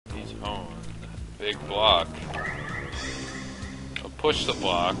Big block. Push the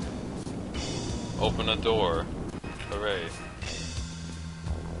block. Open a door. Hooray.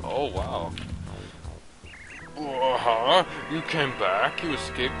 Oh, wow. Uh-huh. You came back? You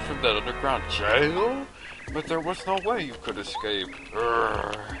escaped from that underground jail? But there was no way you could escape.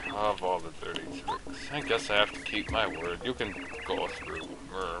 Of all the dirty tricks. I guess I have to keep my word. You can go through.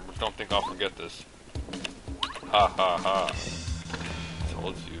 But don't think I'll forget this. Ha ha ha.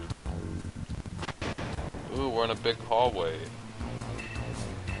 Told you. Ooh, we're in a big hallway.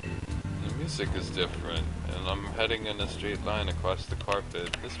 The music is different, and I'm heading in a straight line across the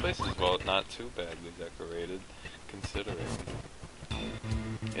carpet. This place is, well, not too badly decorated, considering.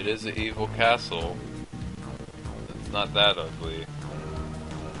 It is an evil castle. It's not that ugly.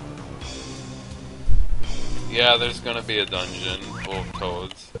 Yeah, there's gonna be a dungeon full of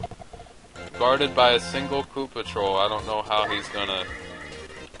toads. Guarded by a single Koopa Troll. I don't know how he's gonna...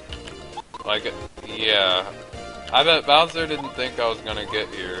 Like, yeah. I bet Bowser didn't think I was gonna get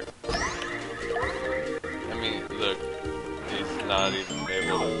here. I mean, look. He's not even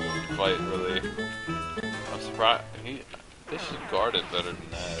able to fight, really. I'm surprised. They should guard it better than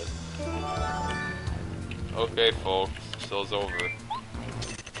that. Okay, folks. Show's over.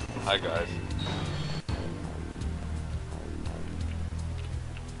 Hi, guys.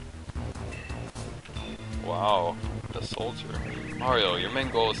 Wow, the soldier. Mario, your main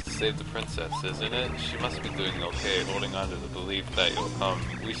goal is to save the princess, isn't it? She must be doing okay, holding on to the belief that you'll come.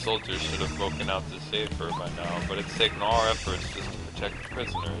 We soldiers should have broken out to save her by now, but it's taken all our efforts just to protect the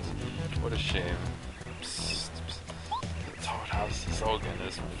prisoners. What a shame. Psst, psst. The Toad House is Hogan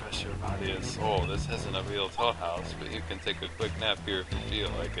is refresh your body and soul. This isn't a real Toad House, but you can take a quick nap here if you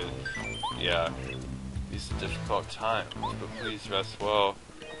feel like it. Yeah, these are difficult times, but please rest well.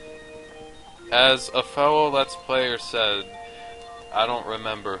 As a fellow Let's Player said, I don't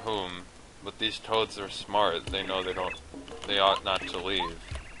remember whom, but these toads are smart. They know they ought not to leave.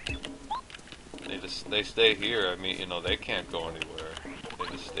 They stay here. I mean, you know, they can't go anywhere. They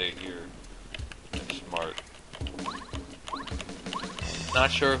just stay here. They're smart. Not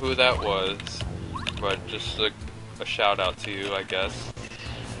sure who that was, but just a shout out to you, I guess.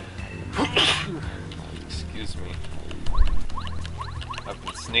 Excuse me. I've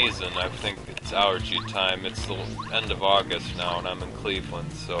been sneezing. I think it's allergy time. It's the end of August now, and I'm in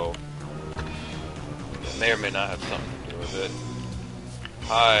Cleveland, so it may or may not have something to do with it.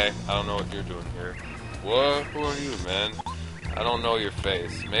 Hi, I don't know what you're doing here. What? Who are you, man? I don't know your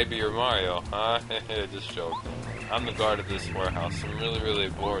face. Maybe you're Mario, huh? Just joking. I'm the guard of this warehouse. I'm really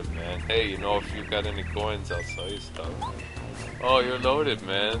bored, man. Hey, you know, if you've got any coins, I'll sell you stuff. Oh, you're loaded,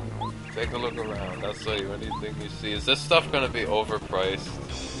 man. Take a look around. I'll sell you anything you see. Is this stuff gonna be overpriced?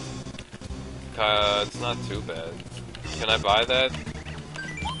 It's not too bad. Can I buy that?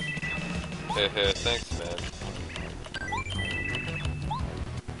 Hey, thanks, man.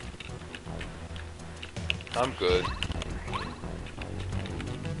 I'm good.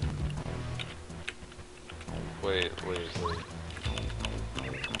 Wait.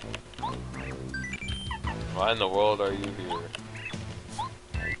 Why in the world are you here?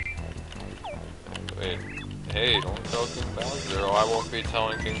 Wait. Hey, don't tell King Bowser, or I won't be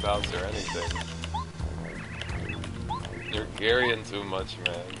telling King Bowser anything. You're carrying too much,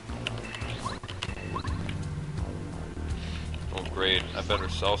 man. Oh great, I better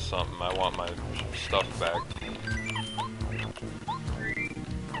sell something. I want my stuff back.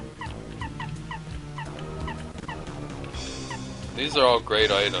 These are all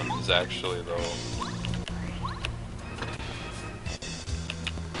great items, actually, though.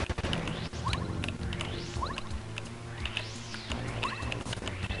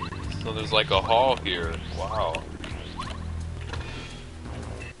 So there's like a hall here. Wow.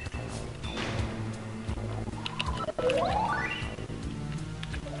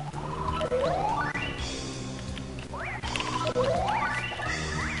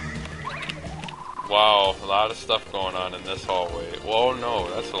 Wow, a lot of stuff going on in this hallway. Whoa, no,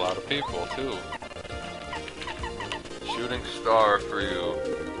 that's a lot of people, too. Shooting star for you.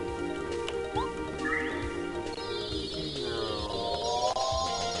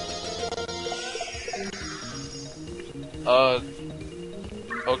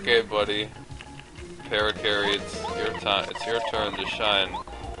 Okay, buddy. Parakarry, it's your time. It's your turn to shine.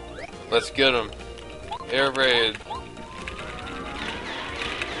 Let's get him. Air raid.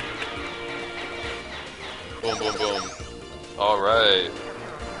 Boom, boom, boom. Alright.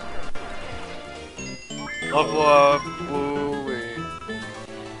 Level up. Woo-wee.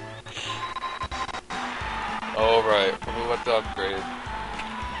 Alright, what to upgrade?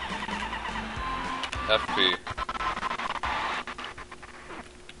 FP.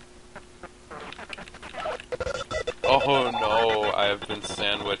 Oh no, I have been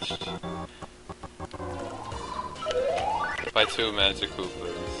sandwiched by 2 Magic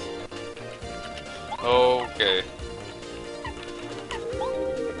Koopas. Okay.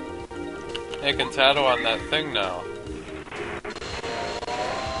 Hey, I can tattle on that thing now.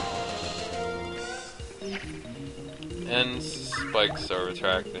 And spikes are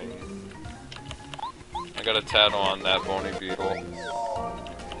retracting. I got a tattle on that bony beetle.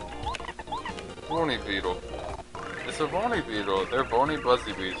 Bony beetle. It's a bony beetle. They're bony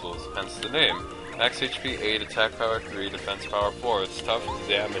buzzy weasels, hence the name. Max HP 8, attack power 3, defense power 4. It's tough to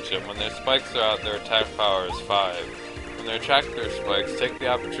damage them. When their spikes are out, their attack power is 5. When they retract their spikes, take the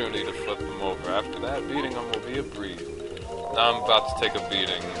opportunity to flip them over. After that, beating them will be a breeze. Now I'm about to take a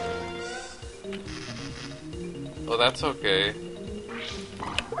beating. Oh, that's okay.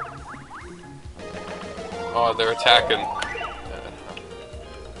 Oh, they're attacking.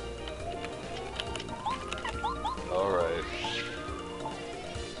 Alright.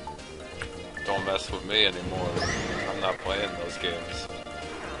 Don't mess with me anymore. I'm not playing those games.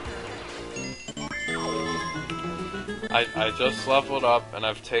 I just leveled up and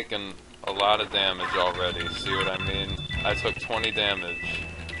I've taken a lot of damage already. See what I mean? I took 20 damage.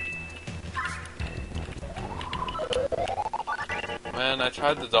 Man, I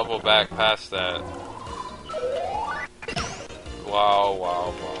tried to double back past that. Wow,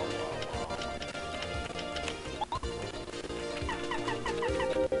 wow, wow,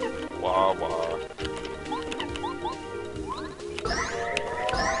 wow, wow. Wow, wow.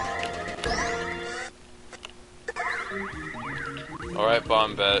 Alright,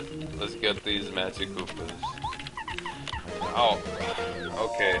 Bombette, let's get these Magic Koopas. Oh,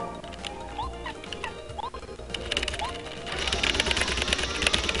 okay.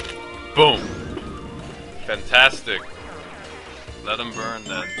 Boom! Fantastic. Let him burn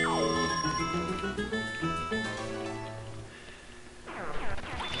then.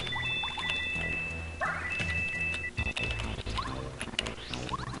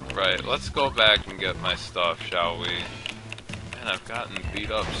 Right, let's go back and get my stuff, shall we? Man, I've gotten beat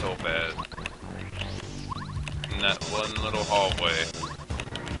up so bad. In that one little hallway.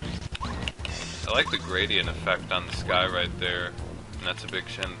 I like the gradient effect on the sky right there. And that's a big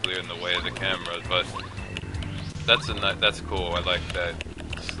chandelier in the way of the camera, but that's cool. I like that.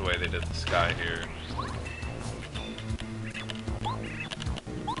 Just the way they did the sky here.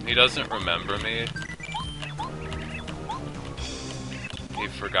 He doesn't remember me. He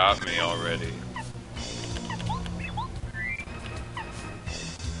forgot me already.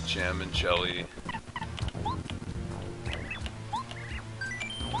 Jam and jelly.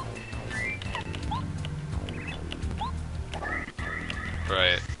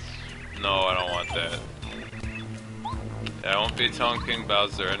 Right. No, I don't want that. Yeah, I won't be tonking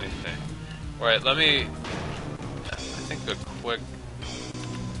Bowser or anything. Right, let me... I think a quick...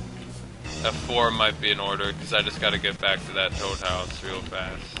 F4 might be in order, because I just gotta get back to that Toad House real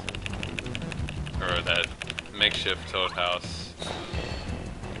fast. Or that makeshift Toad House.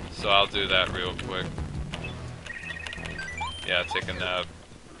 So I'll do that real quick. Yeah, take a nap.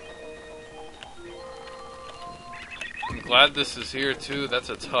 I'm glad this is here too. That's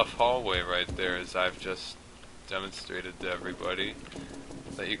a tough hallway right there, as I've just demonstrated to everybody.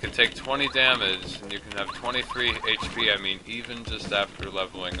 That you can take 20 damage and you can have 23 HP, I mean even just after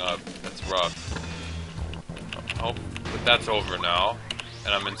leveling up. That's rough. Oh, but that's over now.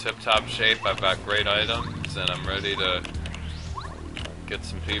 And I'm in tip-top shape, I've got great items, and I'm ready to get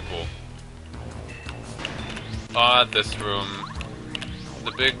some people. This room.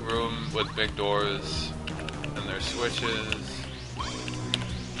 The big room with big doors, and there's switches,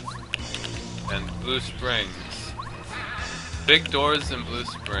 and blue springs. Big doors and blue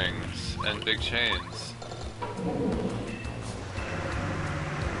springs, and big chains.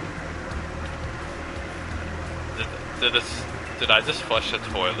 Did I just flush a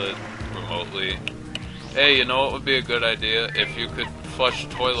toilet remotely? Hey, you know what would be a good idea? If you could flush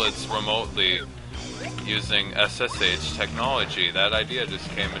toilets remotely using SSH technology. That idea just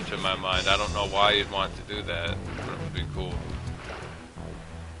came into my mind. I don't know why you'd want to do that, but it would be cool.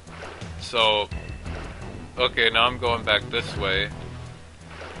 So, okay, now I'm going back this way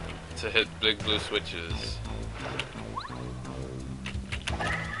to hit big blue switches.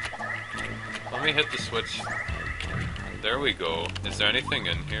 Let me hit the switch. There we go. Is there anything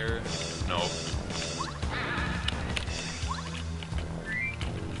in here? Nope.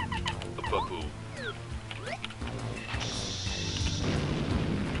 Ba-boo.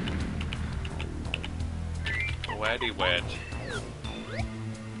 Waddy wad.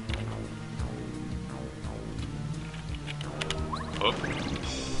 Oh.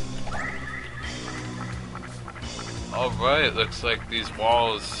 Alright, looks like these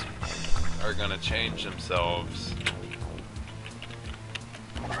walls are gonna change themselves.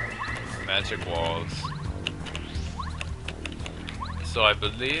 Magic walls. So I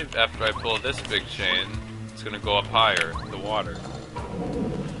believe after I pull this big chain, it's gonna go up higher, the water.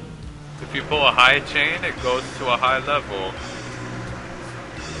 If you pull a high chain, it goes to a high level.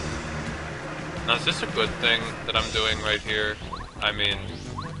 Now is this a good thing that I'm doing right here? I mean,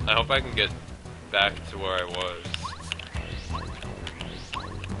 I hope I can get back to where I was.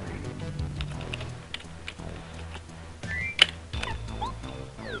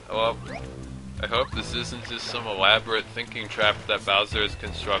 Well, I hope this isn't just some elaborate thinking trap that Bowser has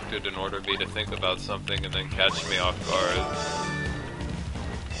constructed in order for me to think about something and then catch me off guard.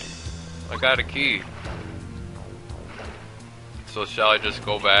 I got a key. So shall I just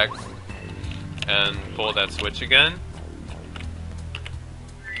go back and pull that switch again?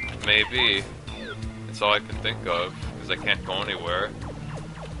 Maybe. It's all I can think of, because I can't go anywhere.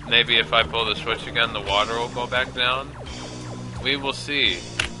 Maybe if I pull the switch again, the water will go back down? We will see.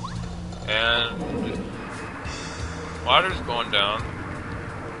 And water's going down.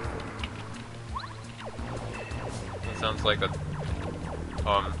 It sounds like a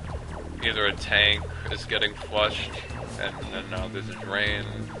either a tank is getting flushed and now there's a drain.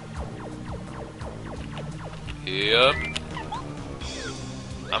 Yep.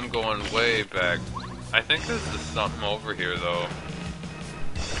 I'm going way back. I think there's just something over here though.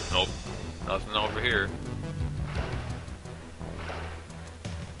 Nope. Nothing over here.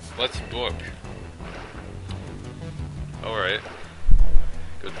 Let's book. Alright.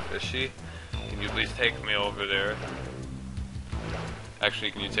 Good fishy. Can you please take me over there?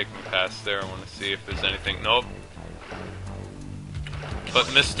 Actually, can you take me past there? I want to see if there's anything. Nope.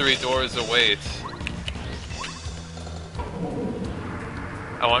 But mystery doors await.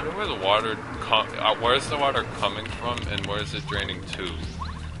 I wonder where the water where's the water coming from and where's it draining to?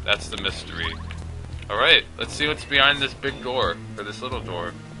 That's the mystery. Alright, let's see what's behind this big door, or this little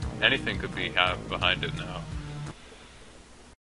door. Anything could be behind it now.